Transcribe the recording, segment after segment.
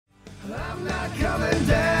I'm not coming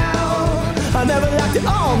down. I never left it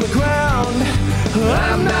on the ground.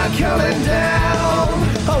 I'm not coming down.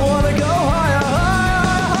 I want to go higher,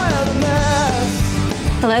 higher, higher than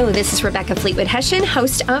this. Hello, this is Rebecca Fleetwood Hession,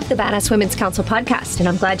 host of the Badass Women's Council podcast, and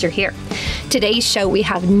I'm glad you're here. Today's show, we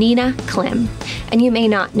have Nina Klemm, and you may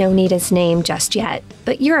not know Nina's name just yet,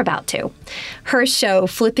 but you're about to. Her show,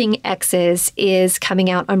 Flipping Exes, is coming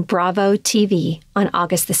out on Bravo TV on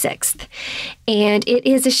August the 6th, and it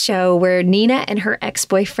is a show where Nina and her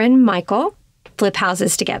ex-boyfriend, Michael, flip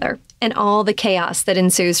houses together and all the chaos that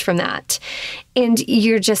ensues from that. And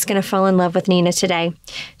you're just going to fall in love with Nina today.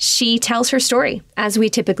 She tells her story, as we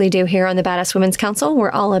typically do here on the Badass Women's Council. We're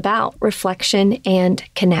all about reflection and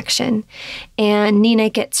connection. And Nina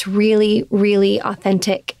gets really, really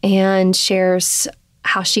authentic and shares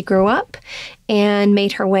how she grew up and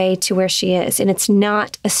made her way to where she is. And it's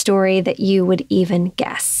not a story that you would even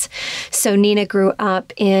guess. So Nina grew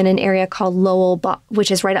up in an area called Lowell, which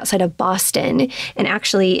is right outside of Boston. And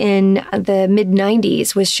actually in the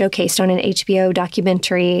mid-90s was showcased on an HBO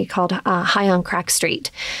documentary called High on Crack Street.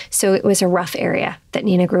 So it was a rough area that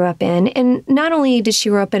Nina grew up in. And not only did she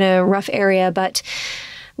grow up in a rough area, but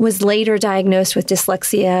was later diagnosed with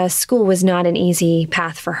dyslexia. School was not an easy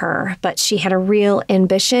path for her, but she had a real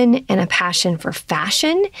ambition and a passion for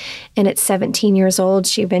fashion. And at 17 years old,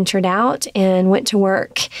 she ventured out and went to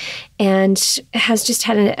work and has just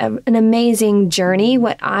had an amazing journey,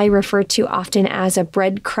 what I refer to often as a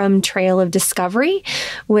breadcrumb trail of discovery,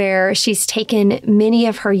 where she's taken many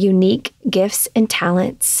of her unique gifts and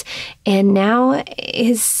talents and now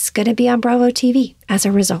is going to be on Bravo TV as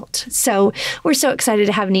a result. So we're so excited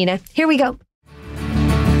to have Nina. Here we go.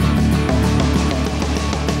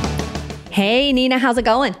 Hey, Nina, how's it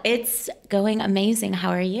going? It's going amazing. How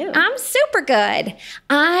are you? I'm super good.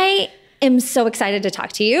 I am so excited to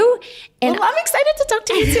talk to you. And well, I'm excited to talk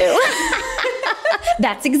to you too.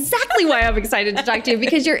 That's exactly why I'm excited to talk to you,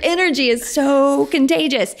 because your energy is so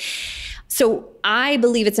contagious. So I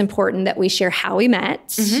believe it's important that we share how we met.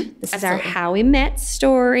 Mm-hmm. This is our how we met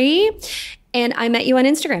story. And I met you on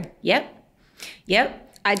Instagram. Yep.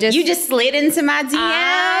 You just slid into my DM.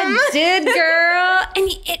 I did, girl.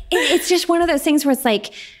 And it's just one of those things where it's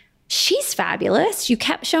like, she's fabulous. You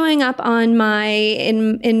kept showing up on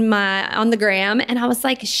on the gram, and I was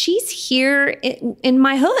like, she's here in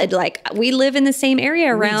my hood. Like, we live in the same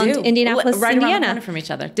area around Indianapolis, right Indiana. around the corner from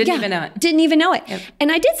each other. Didn't even know it. Yep.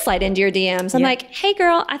 And I did slide into your DMs. I'm like, hey,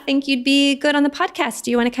 girl, I think you'd be good on the podcast.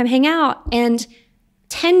 Do you want to come hang out? And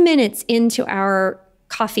 10 minutes into our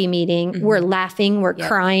coffee meeting, mm-hmm. we're laughing, we're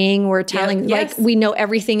crying, we're telling, like, we know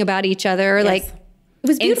everything about each other. Yes. Like, it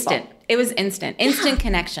was beautiful. It was instant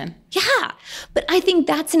connection. Yeah. But I think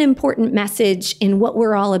that's an important message in what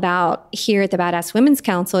we're all about here at the Badass Women's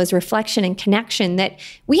Council is reflection and connection, that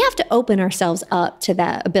we have to open ourselves up to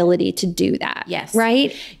that ability to do that. Yes.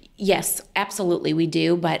 Right? Yes, absolutely we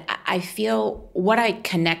do. But I feel what I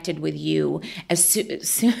connected with you as soon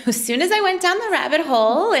as I went down the rabbit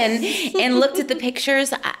hole and looked at the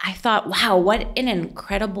pictures, I thought, wow, what an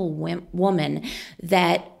incredible woman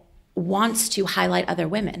that wants to highlight other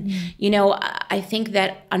women. Mm. You know, I think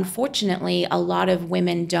that unfortunately a lot of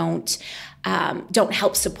women don't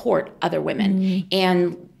help support other women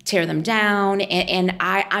and tear them down. And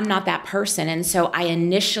I'm not that person. And so I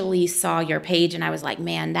initially saw your page and I was like,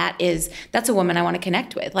 man, that's a woman I want to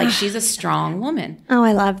connect with. Like, she's a strong woman. Oh,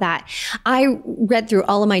 I love that. I read through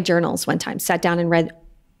all of my journals one time, sat down and read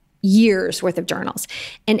years worth of journals.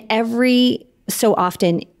 And every so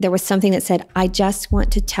often there was something that said, I just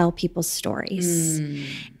want to tell people's stories.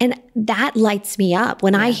 And that lights me up.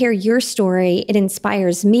 When I hear your story, it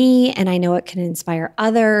inspires me, and I know it can inspire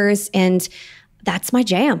others. And that's my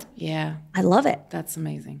jam. Yeah. I love it. That's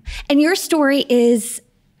amazing. And your story is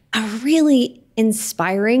a really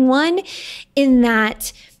inspiring one in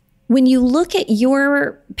that when you look at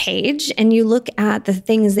your page and you look at the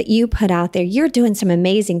things that you put out there, you're doing some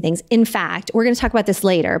amazing things. In fact, we're going to talk about this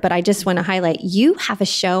later, but I just want to highlight, you have a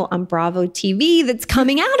show on Bravo TV that's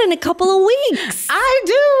coming out in a couple of weeks. I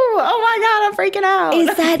do. Oh my God, I'm freaking out.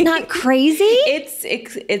 Is that not crazy?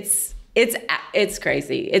 It's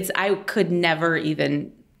crazy. I could never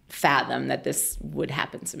even fathom that this would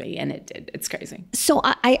happen to me, and it did. It's crazy. So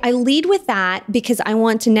I lead with that because I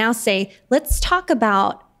want to now say, let's talk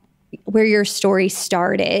about where your story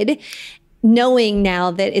started, knowing now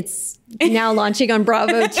that it's now launching on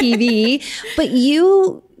Bravo TV. But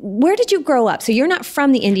where did you grow up? So you're not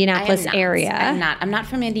from the Indianapolis area. I'm not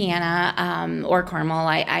from Indiana or Carmel.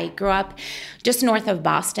 I grew up just north of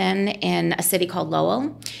Boston in a city called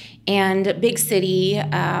Lowell. And big city,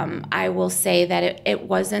 I will say that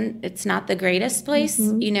it's not the greatest place,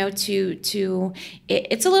 you know, it's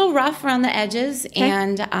a little rough around the edges. Okay.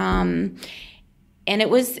 And there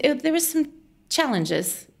was some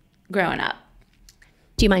challenges growing up.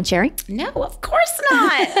 Do you mind sharing? No, of course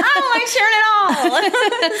not. I don't mind sharing at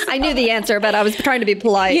all. I knew the answer, but I was trying to be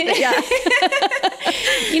polite. But yeah.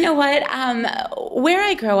 You know what? Where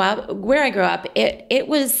I grew up, it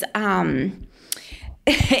was.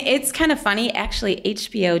 It's kind of funny. Actually,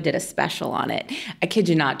 HBO did a special on it. I kid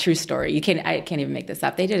you not, true story. I can't even make this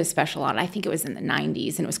up. They did a special on it. I think it was in the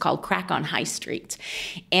 90s, and it was called Crack on High Street.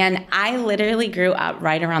 And I literally grew up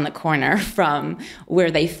right around the corner from where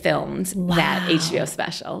they filmed that HBO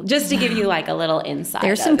special, just to give you like a little insight.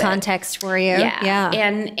 There's some context for you. Yeah.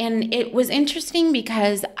 And it was interesting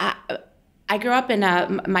because I grew up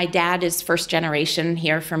my dad is first generation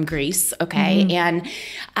here from Greece, okay? And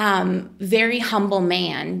very humble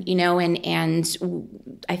man, you know, and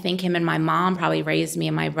I think him and my mom probably raised me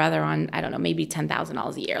and my brother on, I don't know, maybe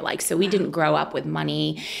 $10,000 a year. Like, so we didn't grow up with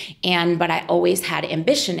money, but I always had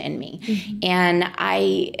ambition in me. And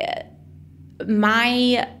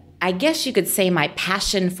I guess you could say my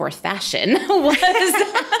passion for fashion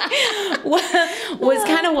was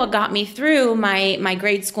kind of what got me through my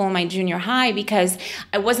grade school and my junior high, because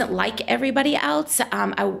I wasn't like everybody else.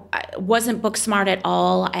 I wasn't book smart at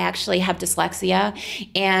all. I actually have dyslexia,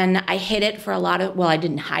 and I hid it for I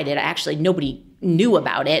didn't hide it. Nobody knew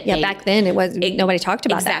about it. Yeah, back then nobody talked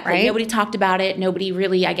about that, right? Nobody talked about it. Nobody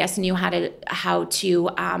really, I guess, knew how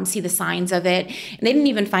to see the signs of it. And they didn't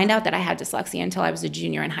even find out that I had dyslexia until I was a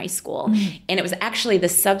junior in high school. And it was actually the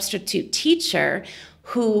substitute teacher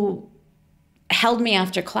who held me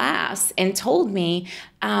after class and told me,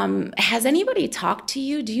 has anybody talked to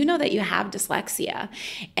you? Do you know that you have dyslexia?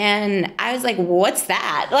 And I was like, what's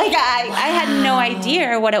that? Like, I had no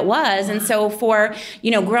idea what it was. And so for,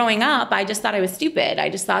 you know, growing up, I just thought I was stupid. I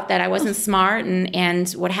just thought that I wasn't smart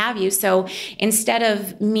and what have you. So instead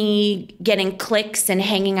of me getting cliques and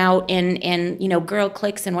hanging out in you know, girl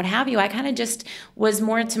cliques and what have you, I kind of just was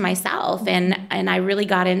more to myself. And I really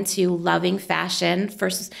got into loving fashion.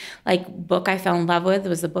 First, like, book I fell in love with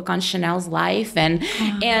was the book on Chanel's life. And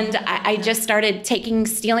I just started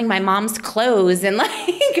stealing my mom's clothes and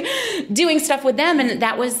like doing stuff with them. And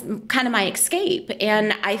that was kind of my escape.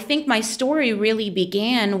 And I think my story really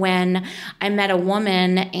began when I met a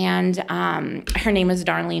woman, and her name was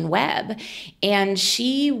Darlene Webb. And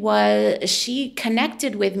she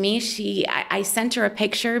connected with me. I sent her a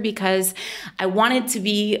picture because I wanted to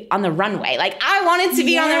be on the runway. Like, I wanted to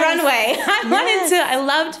be on the runway. I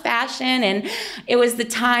loved fashion. And it was the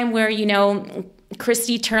time where, you know,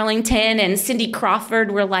 Christy Turlington and Cindy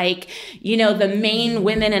Crawford were like, you know, the main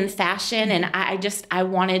women in fashion. And I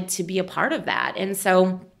wanted to be a part of that. And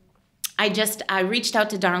so I reached out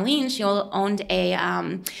to Darlene. She owned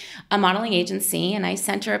a modeling agency, and I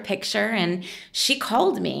sent her a picture, and she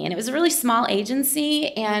called me, and it was a really small agency.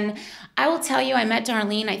 And I will tell you, I met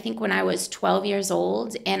Darlene, I think when I was 12 years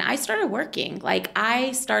old, and I started working. Like,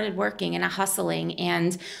 I started working and hustling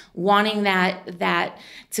and wanting that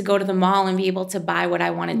to go to the mall and be able to buy what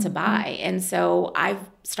I wanted to buy. And so I've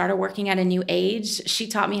started working at a new age. She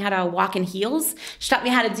taught me how to walk in heels. She taught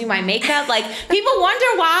me how to do my makeup. Like, people wonder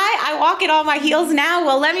why I walk in all my heels now.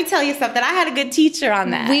 Well, let me tell you something. I had a good teacher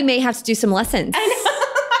on that. We may have to do some lessons. I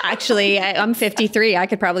know. Actually, I'm 53. I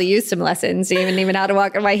could probably use some lessons, even how to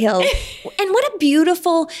walk on my heels. And what a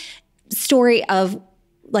beautiful story of,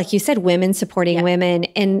 like you said, women supporting women,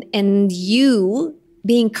 and you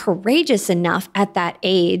being courageous enough at that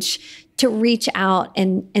age to reach out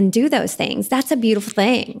and do those things. That's a beautiful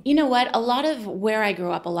thing. You know what? A lot of where I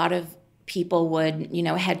grew up, a lot of people would, you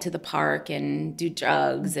know, head to the park and do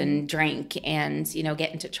drugs and drink and, you know,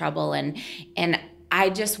 get into trouble. And I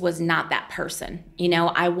just was not that person. You know,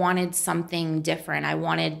 I wanted something different. I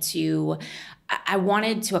wanted to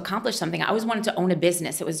accomplish something. I always wanted to own a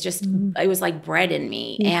business. It was just, it was like bred in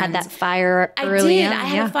me. You had that fire early on. I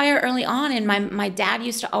had a fire early on. And my dad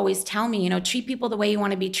used to always tell me, you know, treat people the way you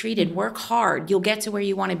want to be treated. Work hard. You'll get to where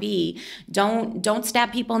you want to be. Don't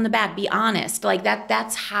stab people in the back. Be honest. Like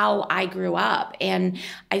that's how I grew up. And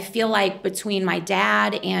I feel like between my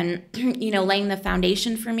dad and, you know, laying the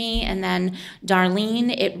foundation for me, and then Darlene,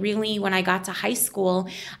 it really, when I got to high school,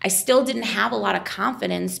 I still didn't have a lot of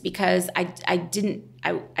confidence because I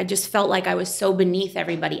I just felt like I was so beneath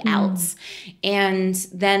everybody else. And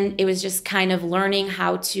then it was just kind of learning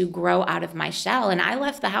how to grow out of my shell. And I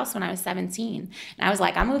left the house when I was 17. And I was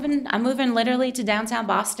like, I'm moving literally to downtown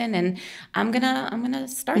Boston, and I'm gonna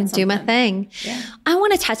start something. Do my thing. Yeah. I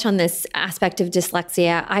want to touch on this aspect of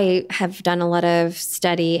dyslexia. I have done a lot of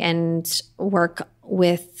study and work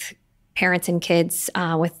with parents and kids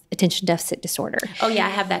with attention deficit disorder. Oh yeah, I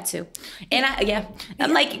have that too. And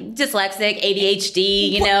I'm like dyslexic,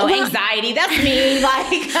 ADHD, anxiety. That's me. Like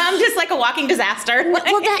I'm just like a walking disaster. But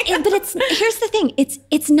here's the thing.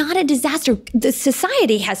 It's not a disaster. The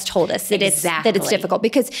society has told us that it's difficult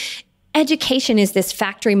because education is this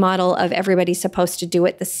factory model of everybody's supposed to do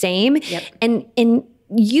it the same. Yep. And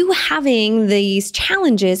you having these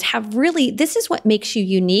challenges this is what makes you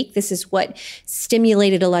unique. This is what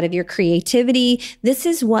stimulated a lot of your creativity. This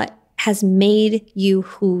is what has made you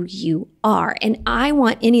who you are. And I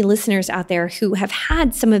want any listeners out there who have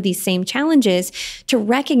had some of these same challenges to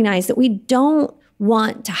recognize that we don't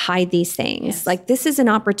want to hide these things. Yes. Like this is an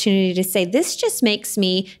opportunity to say, this just makes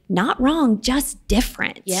me not wrong, just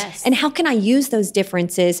different. Yes. And how can I use those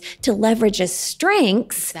differences to leverage as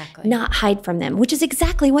strengths, not hide from them, which is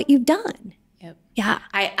exactly what you've done. Yep. Yeah.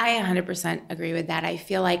 I 100% agree with that. I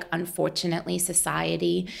feel like, unfortunately,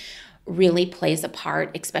 society really plays a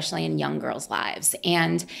part, especially in young girls' lives.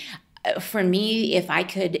 And for me, if I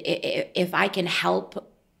can help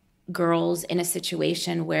girls in a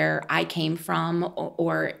situation where I came from,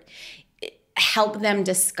 or help them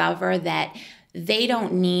discover that they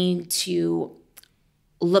don't need to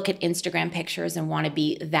look at Instagram pictures and want to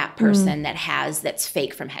be that person that's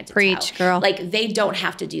fake from head to toe. Preach, girl. Like they don't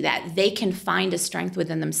have to do that. They can find a strength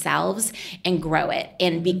within themselves and grow it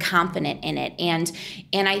and be confident in it. And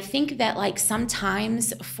I think that like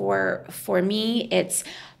sometimes for me, it's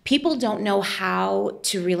people don't know how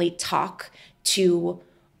to really talk to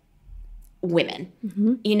women,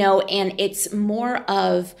 and it's more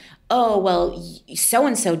of, oh, well,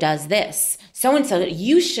 so-and-so does this. So-and-so,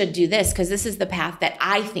 you should do this because this is the path that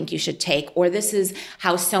I think you should take, or this is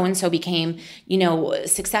how so-and-so became,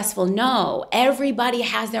 successful. No, everybody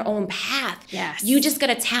has their own path. Yes. You just got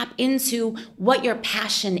to tap into what your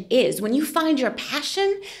passion is. When you find your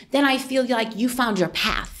passion, then I feel like you found your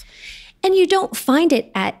path. And you don't find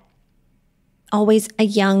it at always a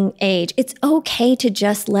young age. It's okay to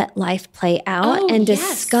just let life play out and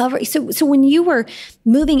discover. So when you were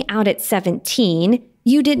moving out at 17,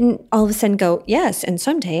 you didn't all of a sudden go, yes, and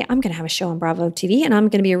someday I'm going to have a show on Bravo TV and I'm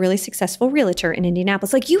going to be a really successful realtor in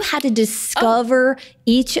Indianapolis. Like you had to discover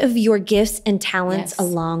each of your gifts and talents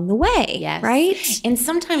along the way, right? And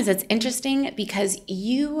sometimes it's interesting because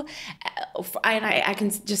I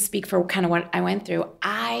can just speak for kind of what I went through.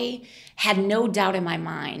 I had no doubt in my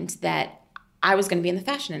mind that I was going to be in the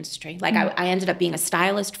fashion industry. Like I ended up being a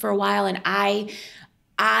stylist for a while, and I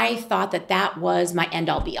thought that was my end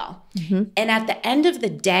all be all. And at the end of the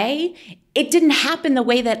day, it didn't happen the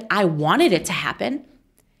way that I wanted it to happen.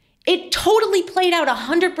 It totally played out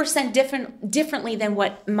 100% differently than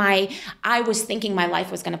what I was thinking my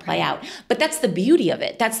life was going to play out. But that's the beauty of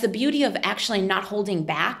it. That's the beauty of actually not holding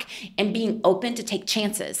back and being open to take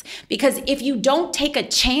chances. Because if you don't take a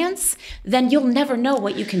chance, then you'll never know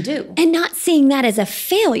what you can do. And not seeing that as a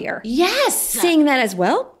failure. Yes. Seeing that as,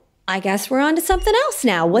 well, I guess we're on to something else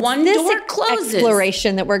now. What's one this door closes.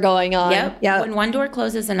 Exploration that we're going on? Yep. When one door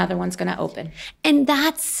closes, another one's going to open. And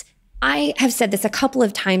I have said this a couple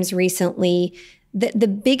of times recently, that the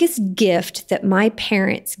biggest gift that my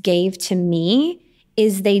parents gave to me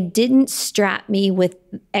is they didn't strap me with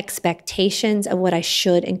expectations of what I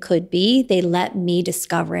should and could be. They let me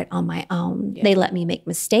discover it on my own. Yep. They let me make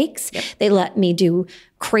mistakes. Yep. They let me do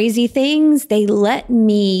crazy things. They let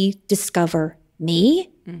me discover me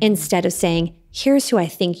instead of saying, here's who I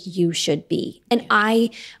think you should be. And I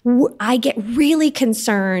get really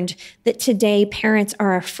concerned that today parents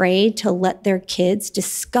are afraid to let their kids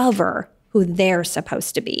discover who they're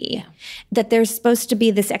supposed to be. Yeah. That there's supposed to be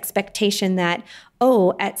this expectation that,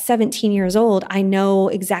 at 17 years old, I know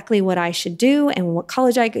exactly what I should do and what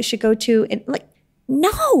college I should go to. And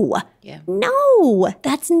no,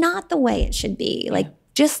 that's not the way it should be. Yeah.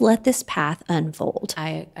 Just let this path unfold.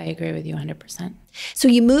 I agree with you 100%. So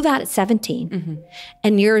you move out at 17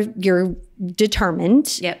 and you're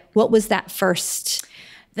determined. Yep. What was that first?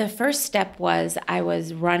 The first step was I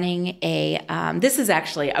was running this is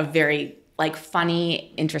actually a very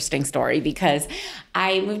funny, interesting story because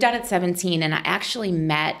I moved out at 17 and I actually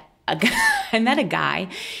met a guy.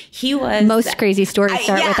 He was most crazy stories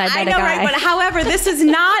start with I met a guy. Right? But however, this is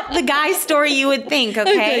not the guy story you would think.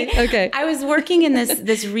 Okay. Okay. I was working in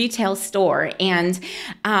this retail store, and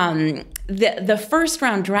the first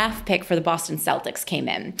round draft pick for the Boston Celtics came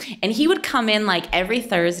in, and he would come in like every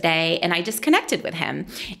Thursday, and I just connected with him.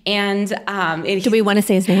 And do we want to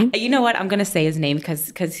say his name? You know what? I'm going to say his name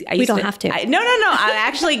because we don't have to. No. I'm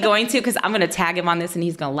actually going to, because I'm going to tag him on this, and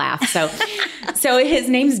he's going to laugh. So his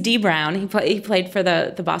name's D Brown. He played for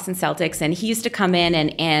the Boston Celtics, and he used to come in,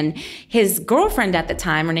 and his girlfriend at the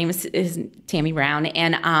time, her name is Tammy Brown,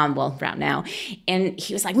 and Brown now, and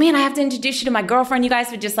he was like, man, I have to introduce you to my girlfriend. You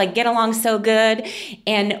guys would just like get along so good.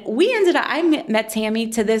 And I met Tammy.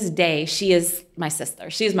 To this day, she is my sister.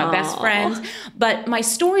 She is my best friend. But my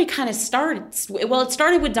story kind of started, it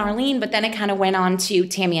started with Darlene, but then it kind of went on to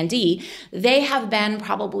Tammy and Dee. They have been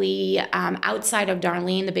probably outside of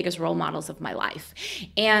Darlene, the biggest role models of my life.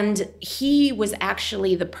 And he was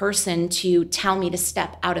actually the person to tell me to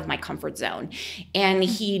step out of my comfort zone. And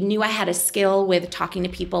he knew I had a skill with talking to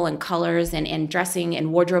people and colors and dressing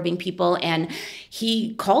and wardrobing people. And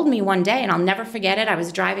he called me one day, and I'll never forget it. I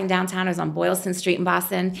was driving downtown. I was on Boylston Street in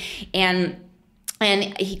Boston. And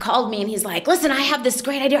he called me, and he's like, listen, I have this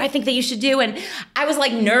great idea I think that you should do. And I was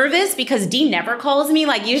like nervous because Dee never calls me.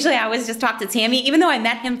 Like usually I always just talk to Tammy, even though I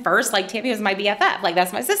met him first. Like Tammy was my BFF. Like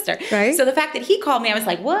that's my sister. Right. So the fact that he called me, I was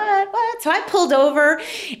like, what? So I pulled over,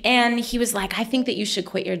 and he was like, I think that you should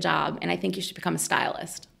quit your job, and I think you should become a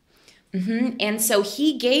stylist. And so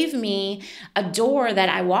he gave me a door that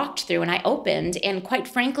I walked through and I opened. And quite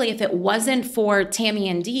frankly, if it wasn't for Tammy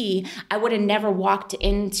and Dee, I would have never walked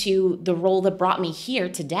into the role that brought me here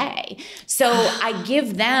today. So I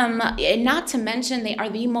give them, and not to mention, they are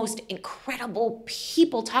the most incredible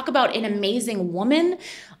people. Talk about an amazing woman.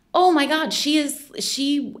 Oh my God, she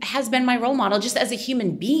has been my role model just as a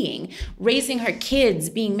human being, raising her kids,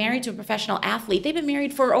 being married to a professional athlete. They've been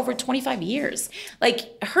married for over 25 years.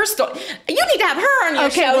 Like her story, you need to have her on your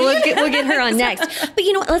show. Well, we'll get her on next. But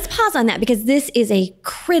you know what, let's pause on that, because this is a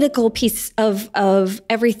critical piece of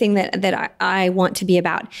everything that I want to be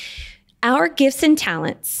about. Our gifts and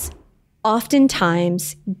talents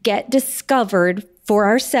oftentimes get discovered for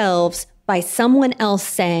ourselves by someone else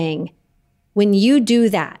saying, when you do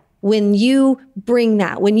that, when you bring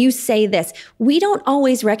that, when you say this, we don't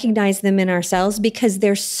always recognize them in ourselves because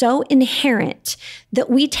they're so inherent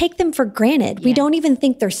that we take them for granted. Yeah. We don't even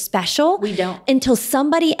think they're special. We don't. Until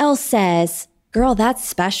somebody else says, girl, that's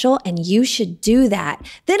special and you should do that.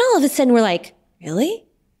 Then all of a sudden we're like, really?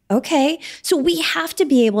 Okay. So we have to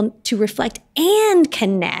be able to reflect and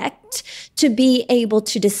connect to be able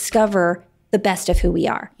to discover the best of who we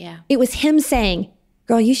are. Yeah. It was him saying,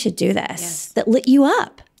 girl, you should do this, that lit you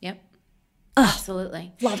up. Yep.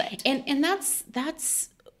 Absolutely. Love it. And that's,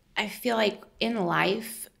 I feel like in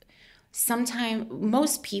life, sometimes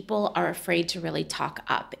most people are afraid to really talk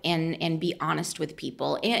up and be honest with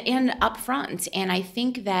people and upfront. And I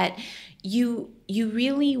think that you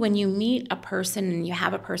really, when you meet a person and you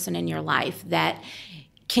have a person in your life that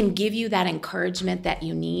can give you that encouragement that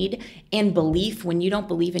you need and belief when you don't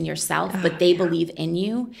believe in yourself, but they believe in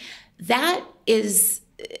you, that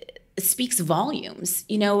speaks volumes.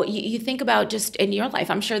 You know, you think about just in your life,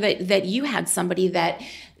 I'm sure that you had somebody that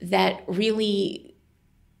really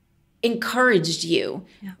encouraged you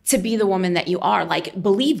to be the woman that you are, like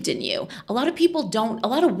believed in you. A lot of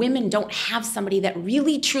women don't have somebody that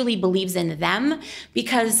really truly believes in them,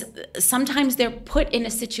 because sometimes they're put in a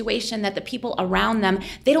situation that the people around them,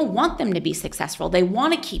 they don't want them to be successful. They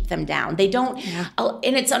want to keep them down. They don't,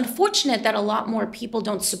 and it's unfortunate that a lot more people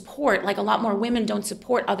don't support, like a lot more women don't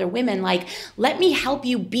support other women. Like, let me help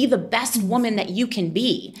you be the best woman that you can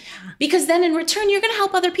be, because then in return, you're going to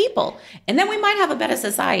help other people. And then we might have a better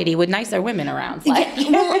society with nicer women around. Like,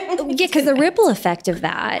 because the ripple effect of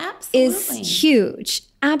that is huge.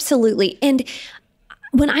 Absolutely. And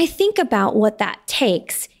when I think about what that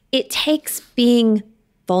takes, it takes being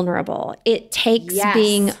vulnerable. It takes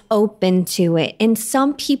being open to it. And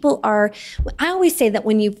some people I always say that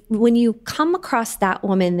when you come across that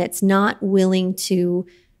woman that's not willing to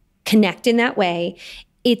connect in that way,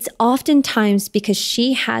 it's oftentimes because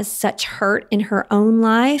she has such hurt in her own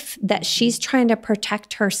life that she's trying to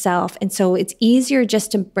protect herself. And so it's easier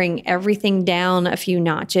just to bring everything down a few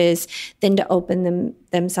notches than to open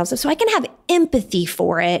themselves up. So I can have empathy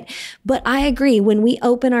for it. But I agree, when we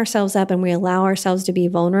open ourselves up and we allow ourselves to be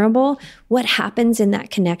vulnerable, what happens in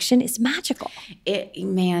that connection is magical. It's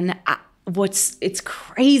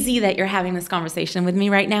crazy that you're having this conversation with me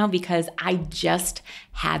right now, because I just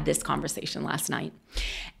had this conversation last night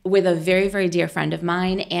with a very, very dear friend of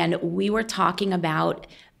mine. And we were talking about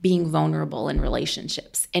being vulnerable in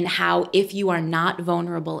relationships and how if you are not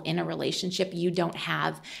vulnerable in a relationship, you don't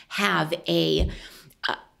have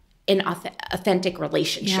an authentic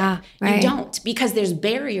relationship. Yeah, right. You don't, because there's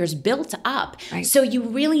barriers built up. Right. So you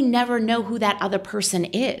really never know who that other person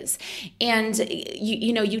is. And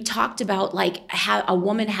you talked about like a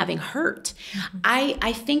woman having hurt. Mm-hmm.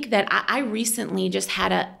 I think that I recently just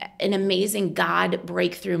had an amazing God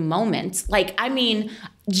breakthrough moment. Like, I mean,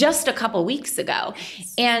 just a couple weeks ago.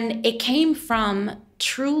 And it came from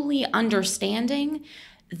truly understanding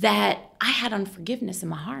that I had unforgiveness in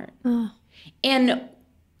my heart. Oh. And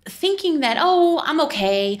thinking that, I'm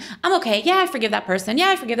okay. Yeah, I forgive that person. Yeah,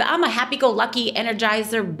 I forgive that. I'm a happy-go-lucky,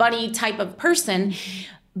 energizer, bunny type of person.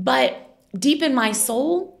 But deep in my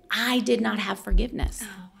soul, I did not have forgiveness.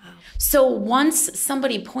 Oh, wow. So once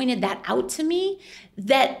somebody pointed that out to me,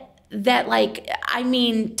 that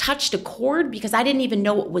touched a chord, because I didn't even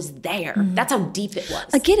know it was there. Mm. That's how deep it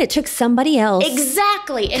was. Again, it took somebody else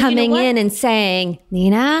exactly and coming in and saying,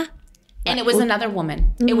 Nina. And it was another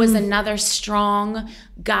woman. Mm. It was another strong,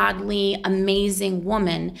 godly, amazing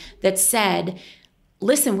woman that said,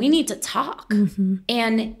 listen, we need to talk. Mm-hmm.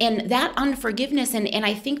 And that unforgiveness, and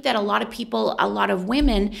I think that a lot of people, a lot of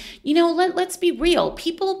women, let's be real.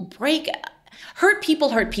 People hurt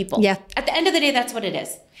people. Yeah. At the end of the day, that's what it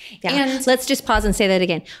is. Yeah. And let's just pause and say that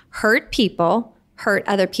again. Hurt people hurt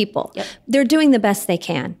other people. Yep. They're doing the best they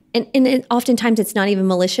can. And oftentimes it's not even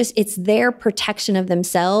malicious. It's their protection of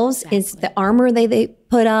themselves. Exactly. It's the armor they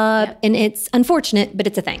put up. Yep. And it's unfortunate, but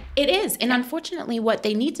it's a thing. It is. And unfortunately, what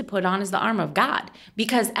they need to put on is the armor of God.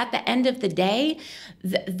 Because at the end of the day,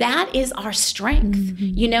 that is our strength,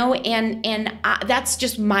 mm-hmm. and that's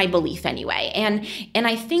just my belief anyway. And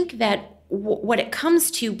I think that what it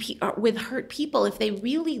comes to with hurt people, if they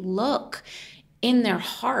really look in their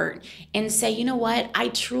heart and say, you know what, I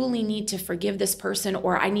truly need to forgive this person,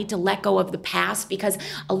 or I need to let go of the past, because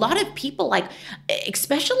a lot of people,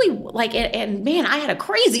 especially and man, I had a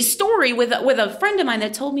crazy story with a friend of mine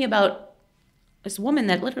that told me about this woman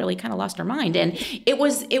that literally kind of lost her mind. And it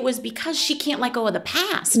was because she can't let go of the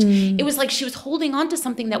past. Mm. It was like she was holding on to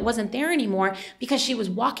something that wasn't there anymore because she was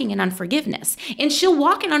walking in unforgiveness. And she'll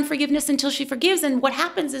walk in unforgiveness until she forgives. And what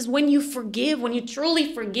happens is when you forgive, when you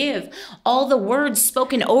truly forgive, all the words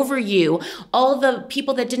spoken over you, all the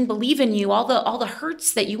people that didn't believe in you, all the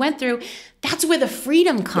hurts that you went through, that's where the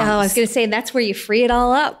freedom comes. Oh, I was going to say, that's where you free it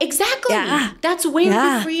all up. Exactly. Yeah. That's where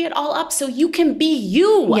you free it all up so you can be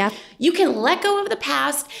you. Yeah. You can let go of the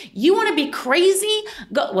past. You want to be crazy?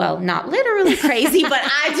 Well, not literally crazy, but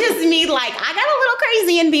I just mean I got a little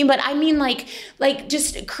crazy in me, but I mean like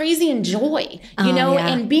just crazy in joy,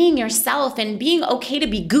 and being yourself, and being okay to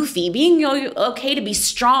be goofy, being okay to be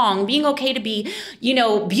strong, being okay to be,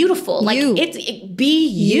 beautiful. Be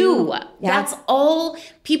you. Yeah. That's all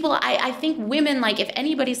people, I think women, if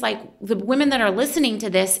anybody's the women that are listening to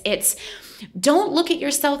this, it's don't look at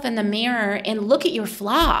yourself in the mirror and look at your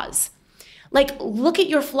flaws. Look at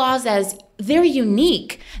your flaws as they're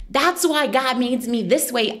unique. That's why God made me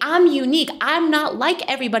this way. I'm unique. I'm not like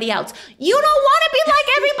everybody else. You don't want to be like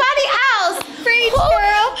everybody else. Preach,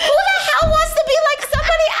 girl. Who the hell wants to be like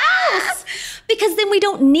somebody else? Because then we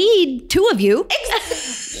don't need two of you.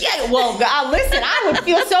 Yeah, well, God, listen, I would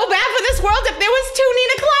feel so bad for this world if there was two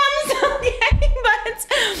Nina Klemms. Okay,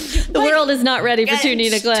 but the world is not ready for two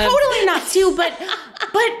Nina Klemms. Totally not two, but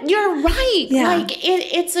you're right. Yeah.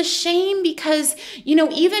 It's a shame because,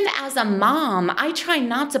 even as a mom, I try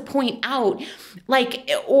not to point out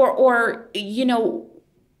or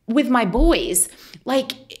with my boys,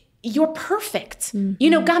 you're perfect.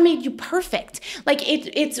 Mm-hmm. God made you perfect.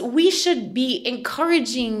 We should be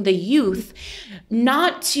encouraging the youth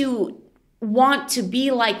not to want to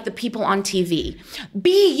be like the people on TV.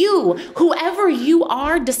 Be you. Whoever you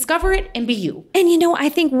are, discover it and be you. And I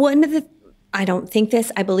think I don't think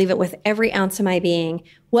this, I believe it with every ounce of my being.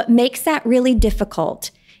 What makes that really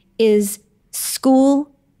difficult is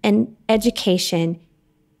school and education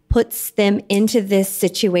puts them into this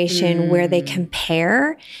situation where they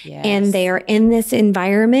compare, yes. and they are in this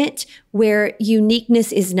environment where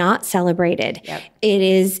uniqueness is not celebrated. Yep. It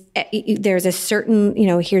is, there's a certain,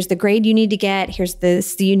 here's the grade you need to get, here's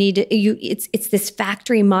this, it's this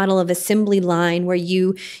factory model of assembly line where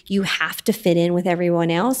you have to fit in with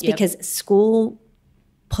everyone else. Yep. Because school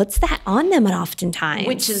puts that on them oftentimes.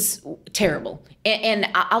 Which is terrible. And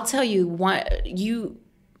I'll tell you what, you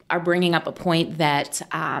are bringing up a point that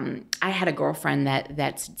I had a girlfriend that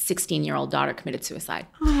 16-year-old daughter committed suicide.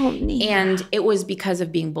 Oh, Nina. And it was because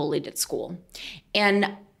of being bullied at school.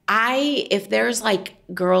 And if there's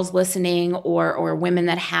girls listening or women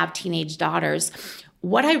that have teenage daughters,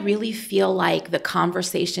 what I really feel like the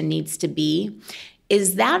conversation needs to be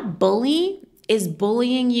is that bully is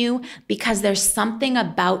bullying you because there's something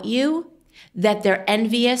about you that they're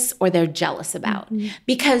envious or they're jealous about.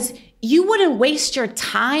 Because you wouldn't waste your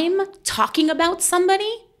time talking about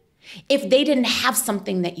somebody if they didn't have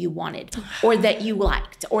something that you wanted or that you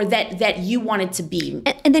liked or that you wanted to be.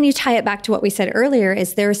 And then you tie it back to what we said earlier,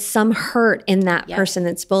 is there's some hurt in that person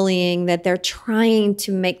that's bullying, that they're trying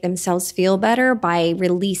to make themselves feel better by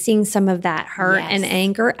releasing some of that hurt and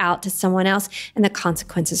anger out to someone else. And the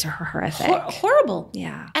consequences are horrific. Horrible.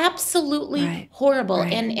 Yeah. Absolutely horrible.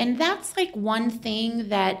 Right. And that's like one thing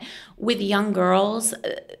that with young girls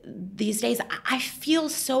these days, I feel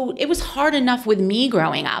it was hard enough with me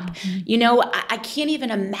growing up. You know, I can't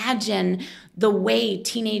even imagine the way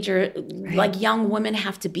teenager, like young women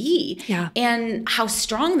have to be and how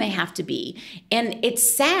strong they have to be. And it's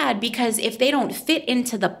sad because if they don't fit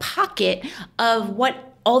into the pocket of what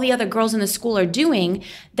all the other girls in the school are doing,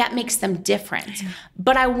 that makes them different.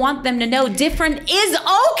 But I want them to know different is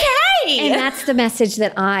okay. And that's the message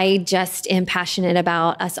that I just am passionate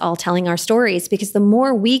about, us all telling our stories, because the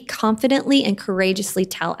more we confidently and courageously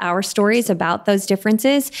tell our stories about those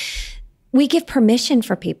differences, we give permission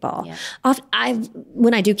for people.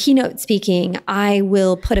 When I do keynote speaking, I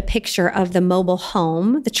will put a picture of the mobile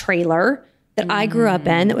home, the trailer that I grew up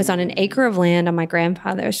in, that was on an acre of land on my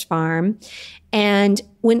grandfather's farm. And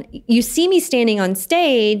when you see me standing on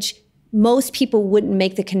stage, most people wouldn't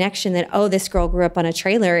make the connection that, oh, this girl grew up on a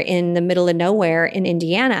trailer in the middle of nowhere in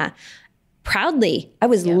Indiana. Proudly, I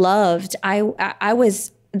was loved.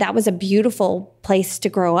 That was a beautiful place to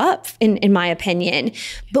grow up, in my opinion.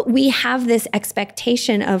 But we have this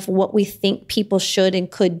expectation of what we think people should and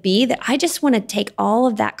could be, that I just want to take all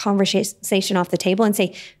of that conversation off the table and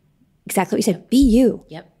say, exactly what you said, be you.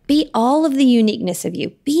 Be all of the uniqueness of you.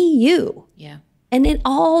 Be you. And it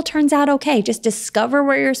all turns out okay. Just discover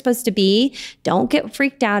where you're supposed to be. Don't get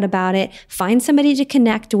freaked out about it. Find somebody to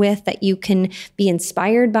connect with that you can be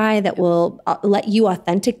inspired by, that will let you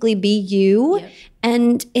authentically be you.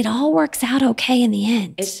 And it all works out okay in the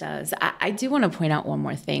end. It does. I do want to point out one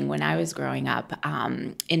more thing. When I was growing up,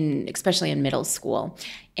 especially in middle school,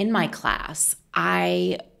 in my class,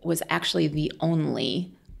 I was actually the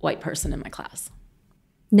only white person in my class.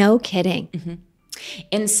 No kidding.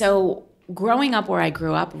 And so growing up where I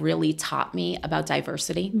grew up really taught me about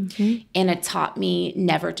diversity, and it taught me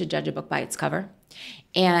never to judge a book by its cover.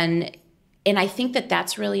 And I think that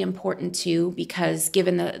that's really important too, because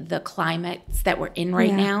given the climates that we're in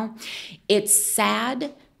right now, it's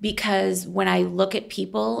sad because when I look at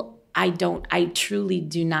people, I truly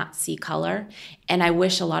do not see color. And I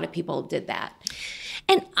wish a lot of people did that.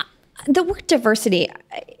 And the word diversity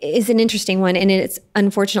is an interesting one, and it's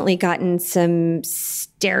unfortunately gotten some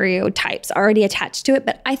stereotypes already attached to it.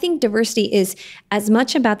 But I think diversity is as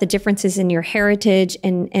much about the differences in your heritage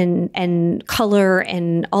and color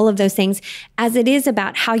and all of those things as it is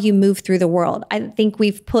about how you move through the world. I think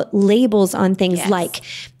we've put labels on things like,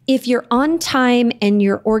 if you're on time and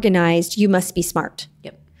you're organized, you must be smart.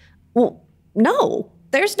 Well, no,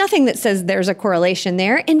 there's nothing that says there's a correlation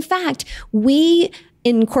there. In fact,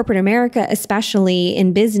 in corporate America, especially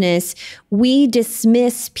in business, we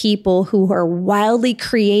dismiss people who are wildly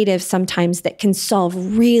creative sometimes, that can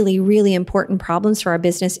solve really, really important problems for our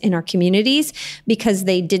business in our communities, because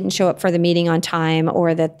they didn't show up for the meeting on time,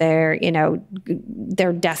 or that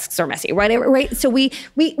their desks are messy, right? So we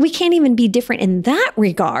can't even be different in that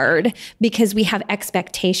regard, because we have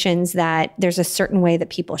expectations that there's a certain way that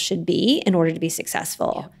people should be in order to be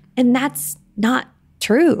successful. And that's not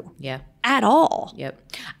true. At all.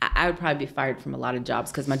 I would probably be fired from a lot of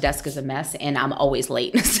jobs because my desk is a mess and I'm always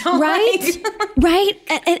late. So right.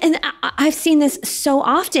 And I've seen this so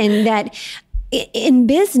often that in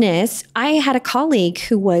business, I had a colleague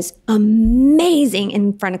who was amazing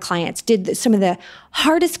in front of clients, did some of the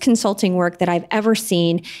hardest consulting work that I've ever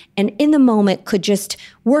seen, and in the moment could just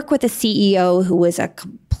work with a CEO who was a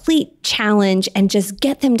complete challenge and just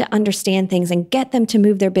get them to understand things and get them to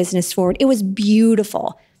move their business forward. It was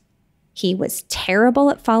beautiful. He was terrible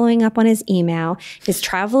at following up on his email. His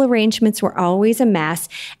travel arrangements were always a mess.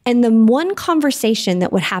 And the one conversation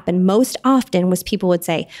that would happen most often was people would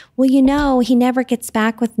say, well, he never gets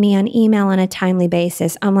back with me on email on a timely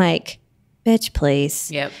basis. I'm like, bitch,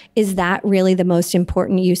 please. Is that really the most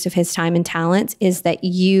important use of his time and talents? Is that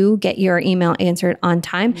you get your email answered on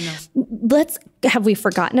time? No. Have we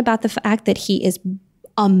forgotten about the fact that he is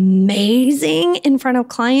amazing in front of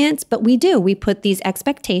clients? But we put these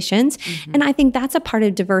expectations. And I think that's a part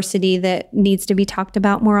of diversity that needs to be talked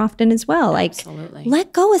about more often as well. Absolutely.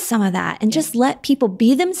 Let go of some of that and just let people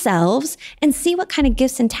be themselves and see what kind of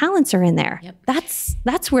gifts and talents are in there.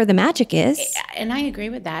 That's where the magic is. And I agree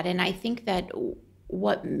with that. And I think that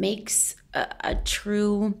what makes a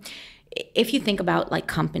true if you think about like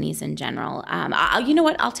companies in general, you know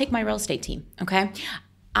what? I'll take my real estate team. Okay.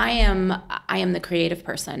 I am the creative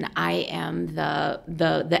person. I am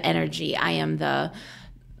the energy. I am the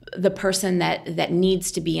person that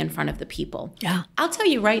needs to be in front of the people. Yeah. I'll tell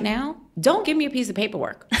you right now, don't give me a piece of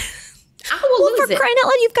paperwork. I will lose for it. crying out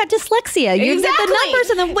loud, you've got dyslexia. You've got the numbers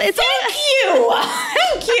and the...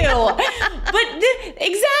 Thank you. But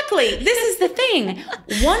exactly. This is the thing.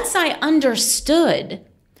 Once I understood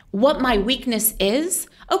what my weakness is,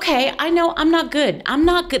 okay, I know I'm not good. I'm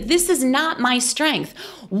not good. This is not my strength.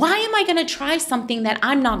 Why am I going to try something that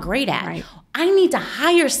I'm not great at? Right. I need to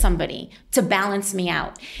hire somebody to balance me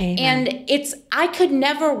out. Amen. And I could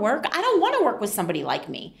never work. I don't want to work with somebody like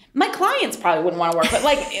me. My clients probably wouldn't want to work, but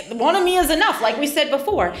like one of me is enough, like we said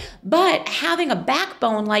before. But having a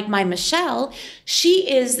backbone like my Michelle,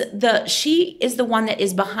 she is the one that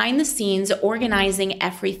is behind the scenes organizing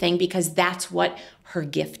everything, because that's what her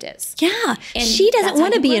gift is. Yeah. And she doesn't that's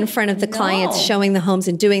want to how be you in work. front of the clients, No. showing the homes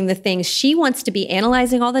and doing the things. She wants to be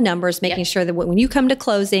analyzing all the numbers, making sure that when you come to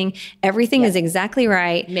closing, everything is exactly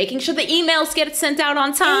right. Making sure the emails get sent out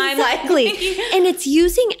on time. Exactly. And it's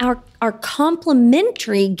using our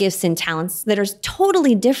complementary gifts and talents that are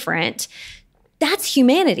totally different. That's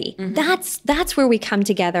humanity. Mm-hmm. That's where we come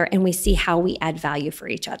together and we see how we add value for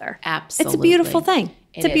each other. Absolutely. It's a beautiful thing.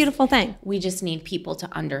 It's It a beautiful is. thing. We just need people to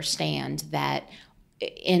understand that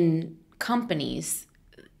in companies,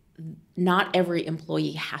 not every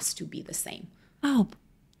employee has to be the same. Oh,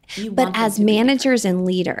 You but want them as to be managers and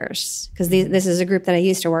leaders, because this is a group that I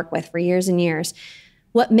used to work with for years and years,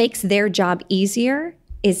 what makes their job easier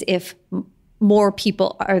is if more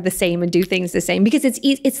people are the same and do things the same, because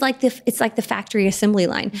it's like the factory assembly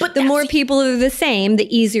line. But the more people are the same,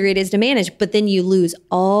 the easier it is to manage. But then you lose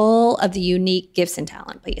all of the unique gifts and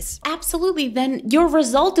talent piece. Absolutely. Then your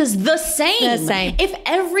result is the same. The same. If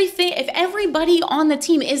everybody on the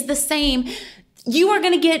team is the same, you're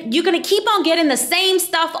gonna keep on getting the same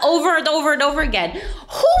stuff over and over and over again. Who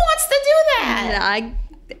wants to do that?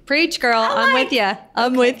 Preach, girl. I'm with you.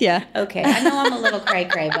 I'm with you. Okay, I know I'm a little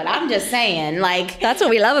cray-cray, but I'm just saying, like... That's what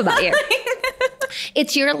we love about you.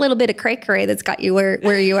 It's your little bit of cray-cray that's got you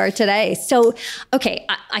where you are today. So, okay,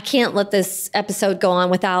 I can't let this episode go on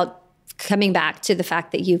without coming back to the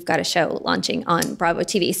fact that you've got a show launching on Bravo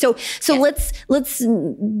TV. So yes. let's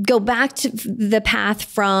go back to the path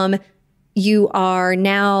from you are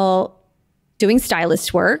now doing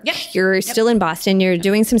stylist work. Yep. You're still in Boston. You're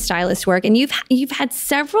doing some stylist work, and you've had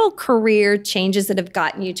several career changes that have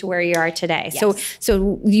gotten you to where you are today. Yes.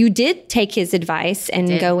 So you did take his advice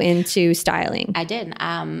and go into styling. I did.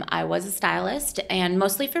 I was a stylist, and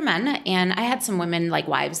mostly for men. And I had some women, like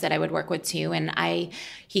wives, that I would work with too. And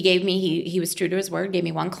he was true to his word, gave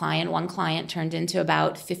me one client. One client turned into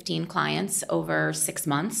about 15 clients over 6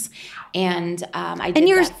 months. And I did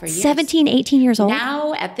that for years. And you're 17, 18 years old?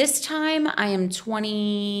 Now, at this time, I am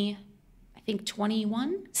 21.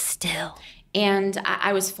 Still. And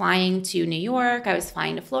I was flying to New York. I was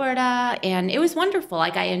flying to Florida. And it was wonderful.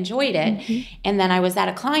 Like, I enjoyed it. Mm-hmm. And then I was at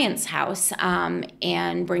a client's house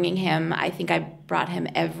and bringing him, I think I brought him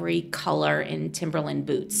every color in Timberland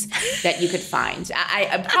boots that you could find.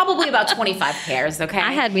 I probably about 25 pairs, okay?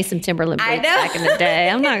 I had me some Timberland boots back in the day.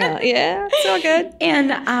 I'm not going to, it's all good.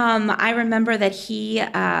 And I remember that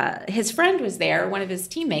his friend was there, one of his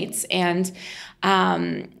teammates, and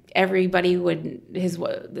everybody him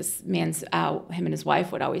and his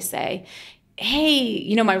wife would always say,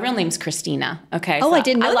 hey, my real name's Christina. Okay. Oh, so I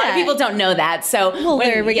didn't know that. A lot of people don't know that. So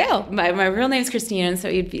there we go. My real name's Christina. And so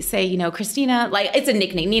you'd say, Christina, like it's a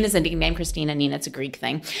nickname. Nina's a nickname. Christina, Nina, it's a Greek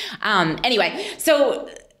thing. Anyway, so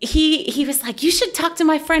he was like, you should talk to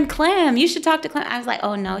my friend Clem. You should talk to Clem. I was like,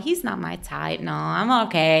 oh no, he's not my type. No, I'm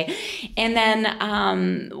okay. And then,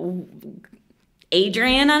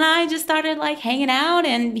 Adrian and I just started like hanging out,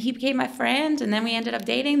 and he became my friend, and then we ended up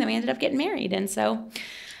dating, then we ended up getting married. And so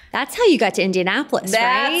that's how you got to Indianapolis,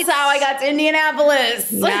 right? That's how I got to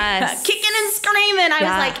Indianapolis. Yes. Kicking and screaming. I was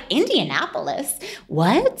like, Indianapolis?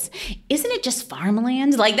 What? Isn't it just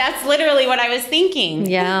farmland? Like, that's literally what I was thinking.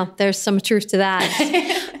 Yeah, there's some truth to that.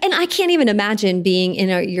 And I can't even imagine being in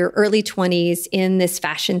your early 20s in this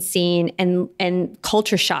fashion scene and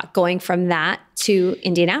culture shock going from that to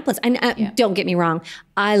Indianapolis. And don't get me wrong,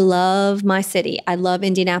 I love my city. I love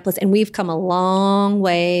Indianapolis, and we've come a long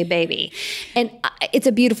way, baby. And it's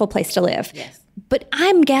a beautiful place to live. Yes. But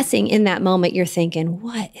I'm guessing in that moment you're thinking,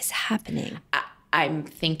 what is happening? I'm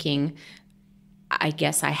thinking, I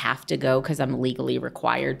guess I have to go because I'm legally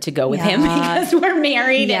required to go with him because we're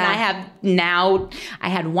married. And I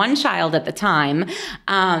had one child at the time.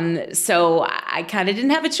 So I kind of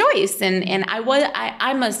didn't have a choice. And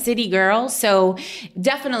I'm a city girl. So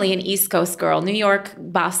definitely an East Coast girl, New York,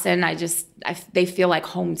 Boston. They feel like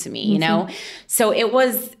home to me, you know? So it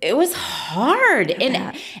was hard.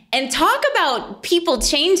 And talk about people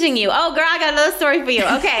changing you. Oh girl, I got another story for you.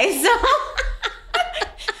 Okay.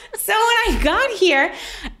 So when I got here,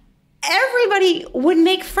 everybody would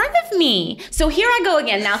make fun of me. So here I go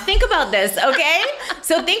again. Now think about this, okay?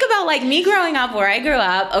 So think about like me growing up where I grew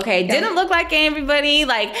up, okay? Didn't look like everybody.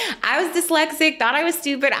 Like I was dyslexic, thought I was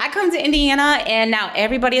stupid. I come to Indiana and now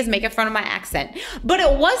everybody is making fun of my accent. But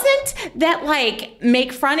it wasn't that like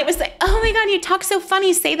make fun. It was like, oh my God, you talk so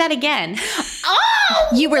funny. Say that again. Oh,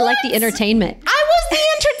 you were like the entertainment. I was the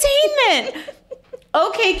entertainment.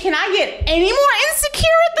 Okay, can I get any more insecure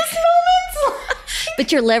at this moment? But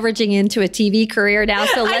you're leveraging into a TV career now,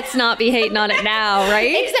 so let's not be hating on it now,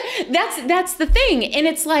 right? Exactly. That's the thing. And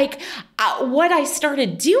it's like what I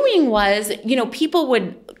started doing was, you know, people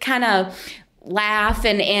would kind of laugh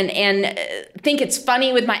and think it's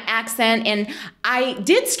funny with my accent. And I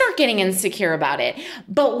did start getting insecure about it.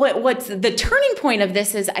 But what's the turning point of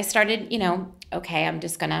this is I started, you know, okay, I'm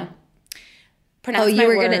just going to pronounce my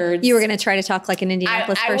words. You were gonna try to talk like an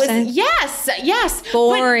Indianapolis person? Yes.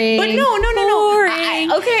 Boring. But no.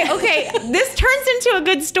 Boring. Okay. This turns into a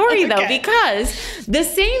good story though, because the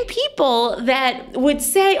same people that would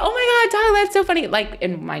say, oh my God, Tyler, that's so funny. Like,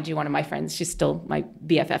 and mind you, one of my friends, she's still my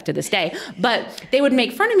BFF to this day, but they would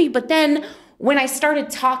make fun of me. But then when I started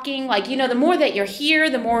talking, like, you know, the more that you're here,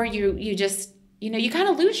 the more you just, you know, you kind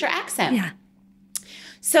of lose your accent. Yeah.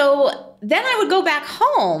 So then I would go back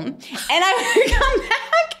home and I would come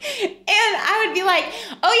back and I would be like,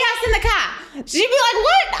 oh yeah, it's in the car. She'd be like,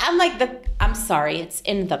 what? I'm like, I'm sorry, it's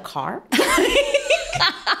in the car.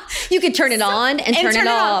 You could turn it on and turn it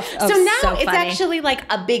off. Oh, so now it's actually like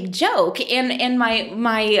a big joke. And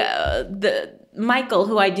the Michael,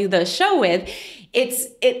 who I do the show with,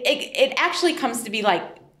 it actually comes to be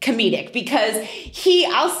like comedic because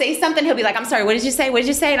I'll say something, he'll be like, I'm sorry, what did you say?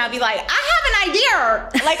 And I'll be like, I have an idea.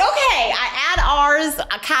 Like, okay, I add R's,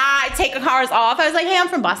 a car, I take a cars off. I was like, hey, I'm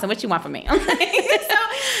from Boston. What you want from me? So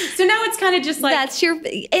now it's kind of just like,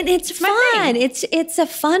 and it's fun. It's a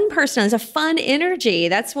fun person. It's a fun energy.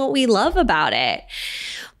 That's what we love about it.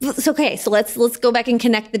 So, okay, so let's go back and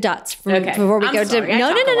connect the dots before we go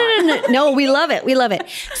to, no, we love it.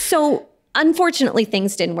 So unfortunately,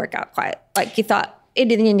 things didn't work out quite like you thought. In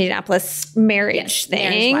the Indianapolis marriage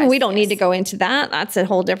thing. We don't need to go into that. That's a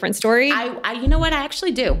whole different story. I you know what? I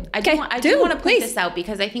actually do. I do want to point this out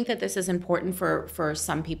because I think that this is important for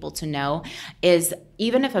some people to know is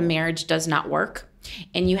even if a marriage does not work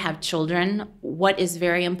and you have children, what is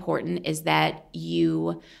very important is that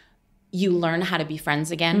you learn how to be friends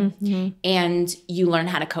again and you learn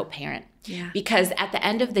how to co-parent. Yeah. Because at the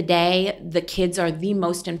end of the day, the kids are the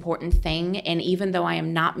most important thing. And even though I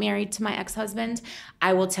am not married to my ex-husband,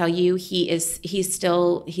 I will tell you he's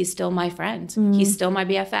still my friend. Mm-hmm. He's still my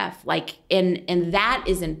BFF. Like, and that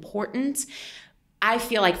is important. I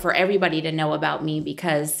feel like for everybody to know about me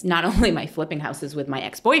because not only my flipping houses with my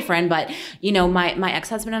ex-boyfriend, but you know, my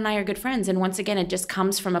ex-husband and I are good friends. And once again, it just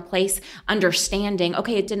comes from a place understanding,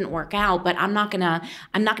 okay, it didn't work out, but I'm not gonna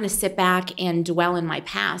sit back and dwell in my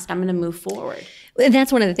past. I'm gonna move forward. And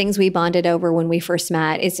that's one of the things we bonded over when we first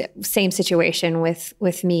met is same situation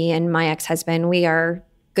with me and my ex-husband. We are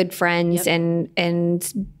good friends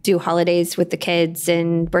and do holidays with the kids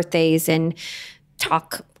and birthdays and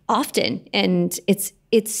talk often. And it's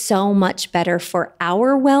so much better for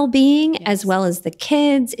our well-being as well as the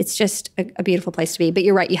kids. It's just a beautiful place to be. But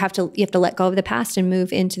you're right. You have to let go of the past and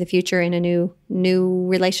move into the future in a new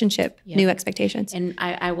relationship, new expectations. And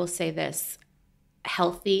I will say this,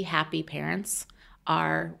 healthy, happy parents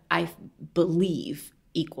are, I believe,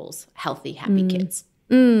 equals healthy, happy kids.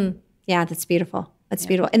 Yeah, that's beautiful. That's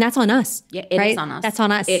beautiful. And that's on us. Yeah, it is on us. That's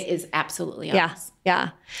on us. It is absolutely on us.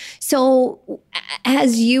 Yeah. So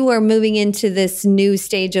as you are moving into this new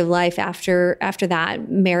stage of life after that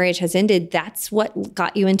marriage has ended, that's what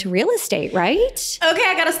got you into real estate, right? Okay,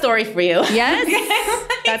 I got a story for you. Yes.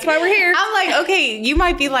 That's why we're here. I'm like, okay, you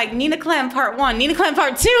might be like Nina Klemm part 1, Nina Klemm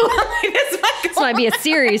part 2. I'm like, this might be a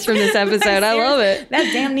series from this episode. I love it.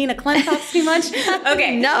 That damn Nina Klemm talks too much.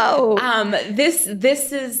 Okay. No. This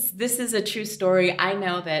is a true story. I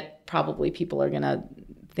know that probably people are gonna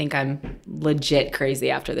think I'm legit crazy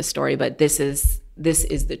after this story, but this is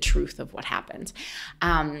the truth of what happened.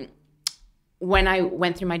 When I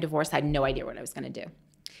went through my divorce, I had no idea what I was going to do.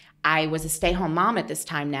 I was a stay-home mom at this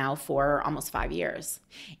time now for almost 5 years.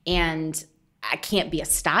 And I can't be a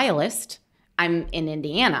stylist. I'm in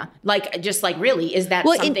Indiana. Really, is that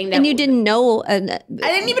something that... And you didn't know... I didn't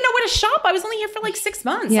even know where to shop. I was only here for 6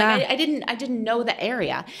 months. Yeah. I didn't know the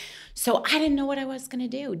area. So I didn't know what I was going to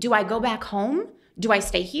do. Do I go back home? Do I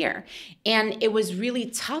stay here? And it was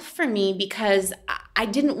really tough for me because I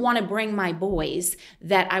didn't want to bring my boys,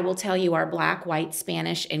 that I will tell you are Black, white,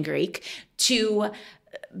 Spanish, and Greek, to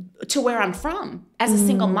where I'm from as a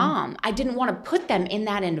single mom. I didn't want to put them in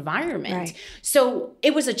that environment. Right. So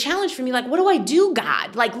it was a challenge for me. What do I do,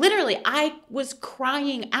 God? Literally, I was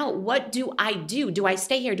crying out, what do I do? Do I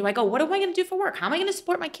stay here? Do I go? What am I going to do for work? How am I going to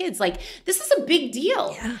support my kids? This is a big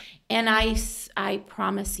deal. Yeah. And I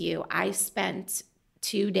promise you, I spent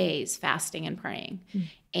 2 days fasting and praying.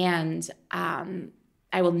 And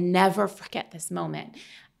I will never forget this moment.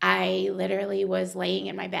 I literally was laying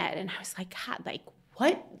in my bed and I was like, God,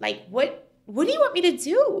 what do you want me to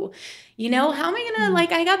do? How am I going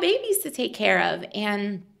to, I got babies to take care of.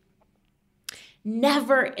 And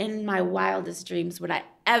never in my wildest dreams would I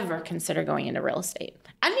ever consider going into real estate.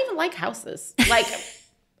 I didn't even like houses.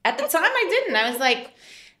 At the time I didn't. I was like,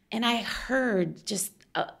 and I heard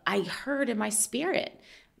in my spirit,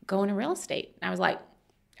 go into real estate. And I was like,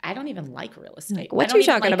 I don't even like real estate. What you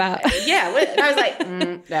talking about? Yeah. And I was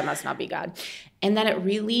like, that must not be God. And then it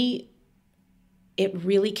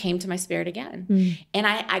really came to my spirit again. And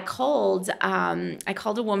I called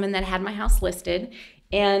a woman that had my house listed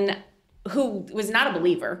and who was not a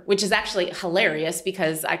believer, which is actually hilarious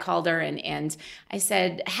because I called her and I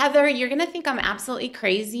said, Heather, you're going to think I'm absolutely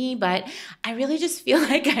crazy, but I really just feel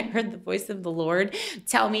like I heard the voice of the Lord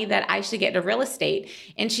tell me that I should get into real estate.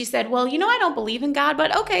 And she said, well, I don't believe in God,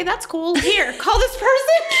 but okay, that's cool. Here, call this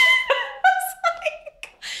person.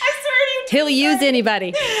 He'll use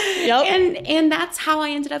anybody. Yep. And that's how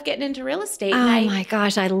I ended up getting into real estate. Oh my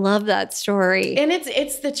gosh, I love that story. And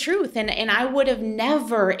it's the truth. And I would have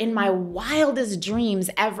never in my wildest dreams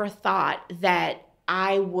ever thought that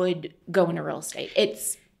I would go into real estate.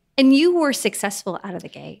 And you were successful out of the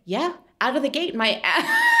gate. Yeah, out of the gate. I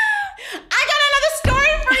got another story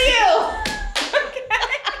for you.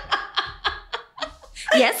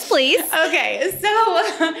 Yes, please. Okay, so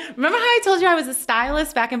remember how I told you I was a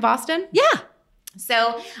stylist back in Boston? Yeah.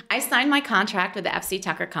 So I signed my contract with the FC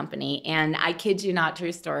Tucker Company, and I kid you not,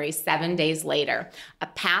 true story, 7 days later, a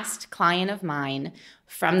past client of mine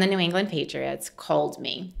from the New England Patriots called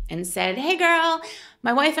me and said, hey girl,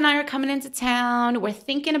 my wife and I are coming into town. We're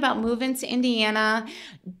thinking about moving to Indiana.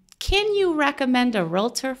 Can you recommend a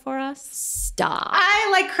realtor for us? Stop.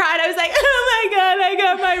 I cried. I was like, oh my God, I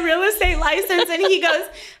got my real estate license. And he goes,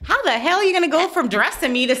 how the hell are you going to go from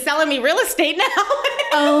dressing me to selling me real estate now?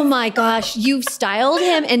 Oh my gosh. You styled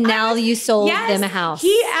him and now you sold them a house.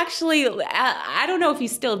 He actually, I don't know if he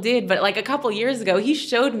still did, but a couple years ago, he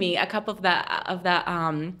showed me a couple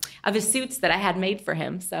of his suits that I had made for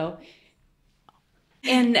him. So...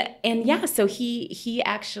 And yeah, so he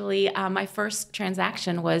actually, my first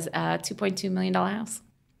transaction was a $2.2 million house.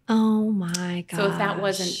 Oh my gosh. So if that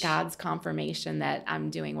wasn't God's confirmation that I'm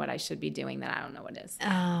doing what I should be doing, then I don't know what is.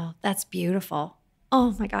 Oh, that's beautiful.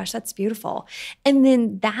 Oh my gosh, that's beautiful. And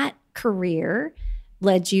then that career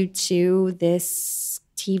led you to this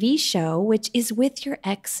TV show, which is with your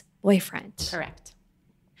ex-boyfriend. Correct.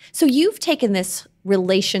 So you've taken this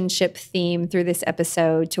relationship theme through this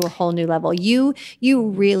episode to a whole new level. You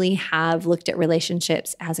really have looked at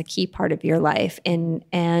relationships as a key part of your life, and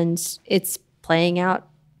it's playing out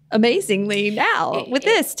amazingly now with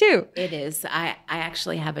this too. It is. I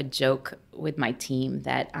actually have a joke with my team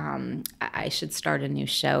that I should start a new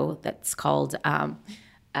show that's called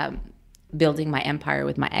Building My Empire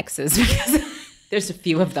with My Exes, because there's a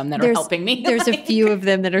few of them that are helping me. There's a few of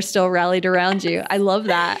them that are still rallied around you. I love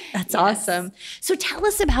that. That's awesome. So tell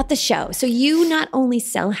us about the show. So you not only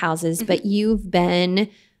sell houses, but you've been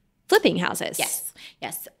flipping houses.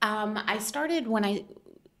 Yes. I started when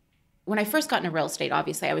I first got into real estate.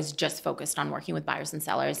 Obviously, I was just focused on working with buyers and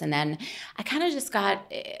sellers. And then I kind of just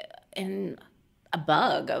got in a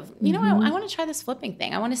bug of, I want to try this flipping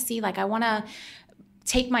thing. I want to see, I want to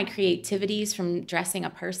take my creativities from dressing a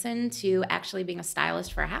person to actually being a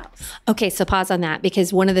stylist for a house. Okay, so pause on that,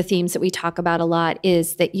 because one of the themes that we talk about a lot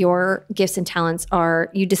is that your gifts and talents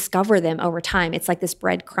you discover them over time. It's like this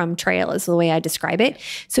breadcrumb trail is the way I describe it.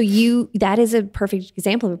 So that is a perfect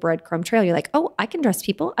example of a breadcrumb trail. You're like, oh, I can dress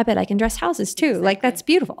people. I bet I can dress houses too. Exactly. That's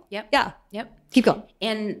beautiful. Yep. Yeah. Yep. Keep going.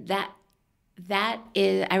 And that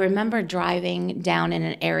is, I remember driving down in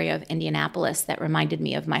an area of Indianapolis that reminded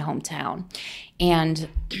me of my hometown. And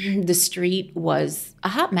the street was a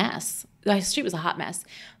hot mess. the street was a hot mess,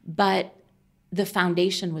 but the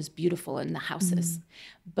foundation was beautiful in the houses.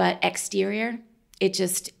 But exterior, it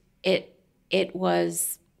was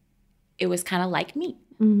kind of like me.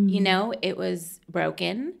 It was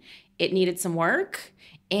broken. It needed some work.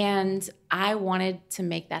 And I wanted to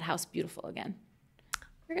make that house beautiful again.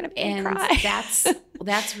 You're going to make me cry.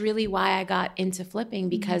 That's really why I got into flipping,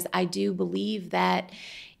 because I do believe that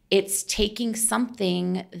it's taking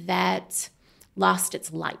something that lost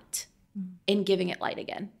its light and giving it light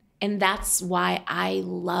again. And that's why I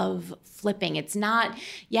love flipping. It's not,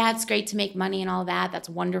 it's great to make money and all that. That's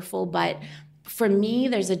wonderful. But for me,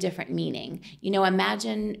 there's a different meaning.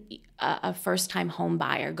 Imagine a first-time home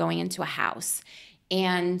buyer going into a house,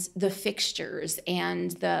 and the fixtures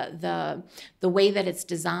and the way that it's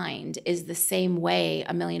designed is the same way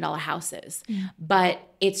 $1 million house is, but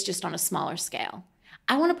it's just on a smaller scale.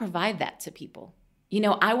 I want to provide that to people.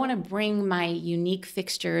 I want to bring my unique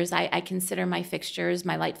fixtures. I consider my fixtures,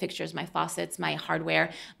 my light fixtures, my faucets, my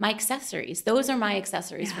hardware, my accessories. Those are my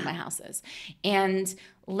accessories for my houses. And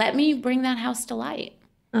let me bring that house to light.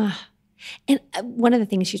 And one of the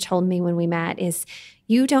things you told me when we met is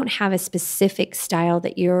you don't have a specific style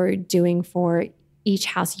that you're doing for each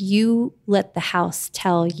house. You let the house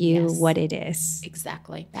tell you what it is.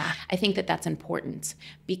 Exactly. Yeah. I think that that's important,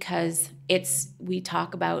 because we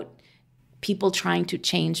talk about people trying to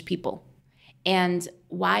change people. And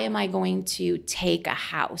why am I going to take a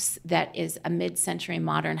house that is a mid-century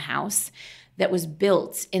modern house that was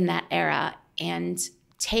built in that era and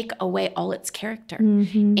take away all its character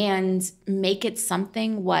and make it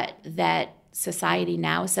something that society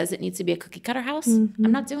now says it needs to be a cookie cutter house? I'm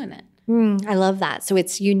not doing it. I love that. So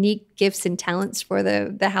it's unique gifts and talents for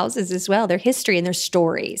the houses as well. Their history and their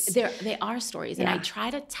stories. They are stories. And I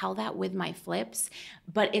try to tell that with my flips,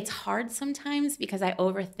 but it's hard sometimes because I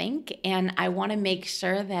overthink, and I want to make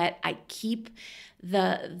sure that I keep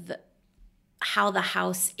the how the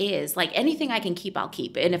house is. Like, anything I can keep, I'll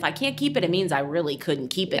keep. And if I can't keep it, it means I really couldn't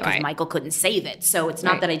keep it, because Michael couldn't save it. So it's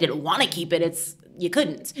not that I didn't want to keep it, it's you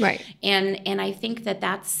couldn't. Right. And I think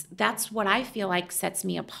that's what I feel like sets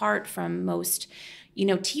me apart from most,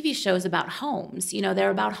 TV shows about homes.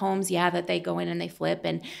 They're about homes, that they go in and they flip,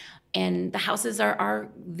 and the houses are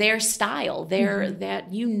their style. They're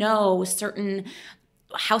that certain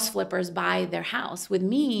house flippers buy their house. With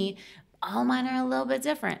me, all mine are a little bit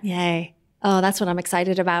different. Yay. Oh, that's what I'm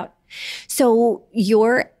excited about. So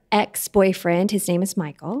your ex-boyfriend, his name is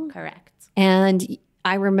Michael. Correct. And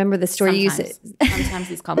I remember the story Sometimes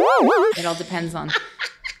he's called. It all depends on.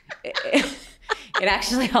 It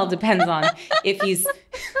actually all depends on if he's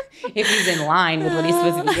in line with what he's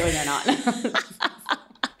supposed to be doing or not.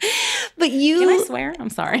 But can I swear? I'm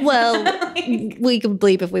sorry. Well, we can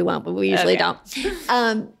bleep if we want, but we usually don't.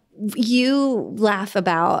 You laugh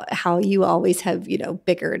about how you always have,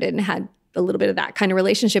 bickered and had a little bit of that kind of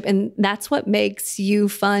relationship. And that's what makes you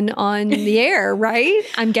fun on the air, right?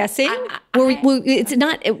 I'm guessing.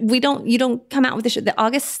 You don't come out with the show. The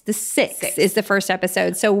August the 6th is the first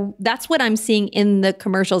episode. So that's what I'm seeing in the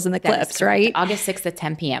commercials and the clips, right? August 6th at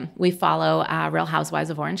 10 p.m. We follow Real Housewives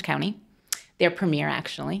of Orange County. Their premiere,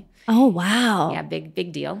 actually. Oh, wow. Yeah,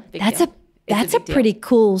 big deal. That's a pretty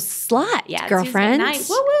cool slot, girlfriend. Nice.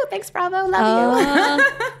 Woo woo! Thanks, Bravo. Love you.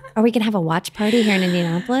 Are we gonna have a watch party here in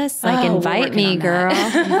Indianapolis? Invite me, girl.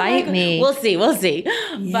 Invite me. We'll see.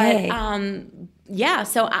 Yay. But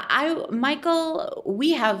so Michael,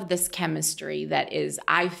 we have this chemistry that is,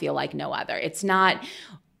 I feel like, no other. It's not.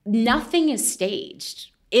 Nothing is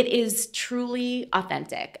staged. It is truly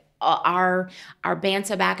authentic. Our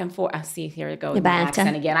banter back and forth. See, here it goes. My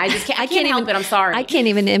accent again. I can't help it. I'm sorry. I can't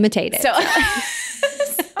even imitate it. So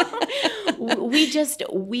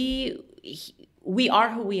we are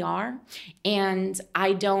who we are, and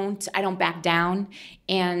I don't back down.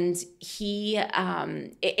 And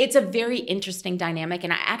it's a very interesting dynamic,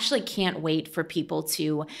 and I actually can't wait for people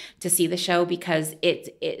to see the show, because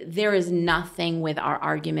there is nothing with our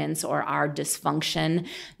arguments or our dysfunction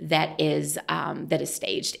that is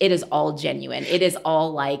staged. It is all genuine. It is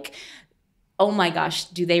all like, oh my gosh,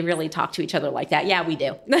 do they really talk to each other like that? Yeah, we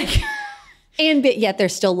do. But yet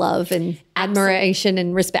there's still love and admiration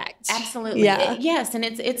and respect. Absolutely. Yeah. Yes. And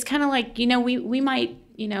it's kind of like, we might,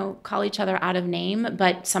 call each other out of name,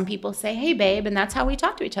 but some people say, hey, babe, and that's how we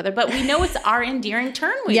talk to each other. But we know it's our endearing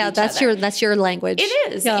turn with each other. That's your language.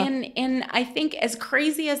 It is. Yeah. And I think, as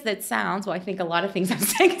crazy as that sounds, I think a lot of things I'm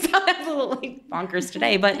saying sound absolutely bonkers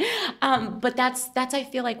today, but that's I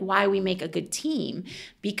feel like why we make a good team,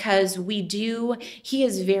 because he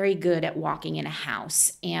is very good at walking in a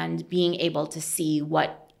house and being able to see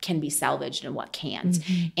what can be salvaged and what can't.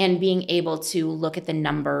 And being able to look at the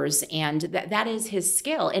numbers, and that is his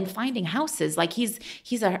skill in finding houses. Like he's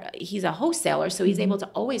a wholesaler, so he's able to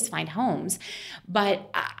always find homes. But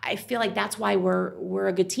I feel like that's why we're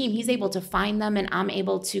a good team. He's able to find them, and I'm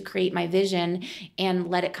able to create my vision and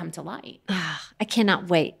let it come to light. I cannot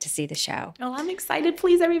wait to see the show. Oh, I'm excited.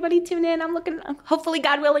 Please, everybody tune in. I'm looking, hopefully,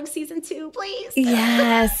 God willing, season 2, please.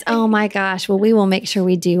 Yes. Oh my gosh. Well, we will make sure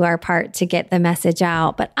we do our part to get the message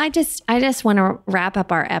out. But I just want to wrap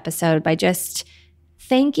up our episode by just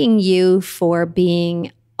thanking you for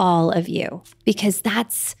being all of you, because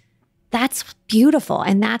that's beautiful.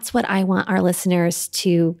 And that's what I want our listeners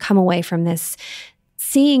to come away from this,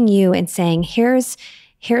 seeing you and saying, here's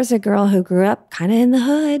a girl who grew up kind of in the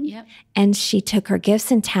hood, and she took her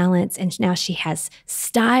gifts and talents, and now she has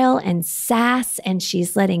style and sass, and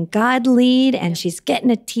she's letting God lead, and she's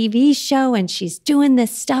getting a TV show, and she's doing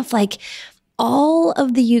this stuff. Like, all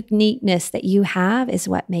of the uniqueness that you have is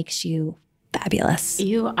what makes you fabulous.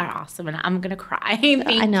 You are awesome, and I'm going to cry. Thank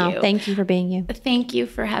you. I know. Thank you for being you. Thank you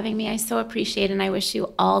for having me. I so appreciate it, and I wish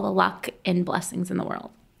you all the luck and blessings in the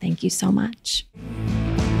world. Thank you so much.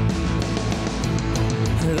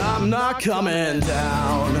 And I'm not coming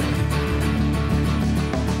down.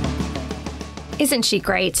 Isn't she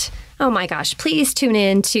great? Oh my gosh, please tune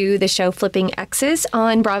in to the show Flipping Exes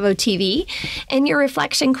on Bravo TV. And your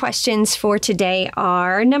reflection questions for today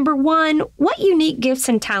are, number 1, what unique gifts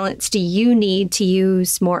and talents do you need to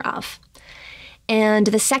use more of? And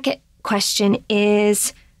the second question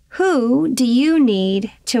is, who do you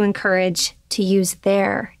need to encourage to use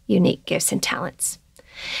their unique gifts and talents?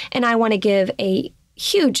 And I want to give a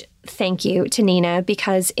huge thank you to Nina,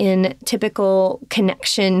 because in typical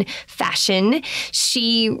connection fashion,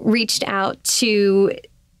 she reached out to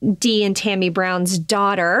Dee and Tammy Brown's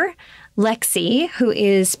daughter, Lexi, who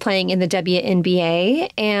is playing in the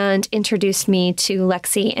WNBA, and introduced me to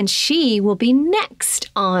Lexi, and she will be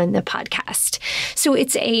next on the podcast. So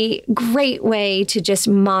it's a great way to just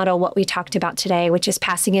model what we talked about today, which is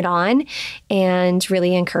passing it on and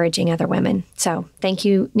really encouraging other women. So thank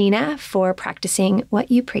you, Nina, for practicing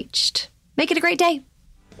what you preached. Make it a great day.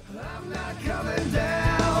 I'm not coming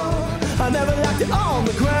down. I never left it on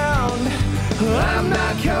the ground. I'm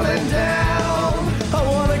not coming down.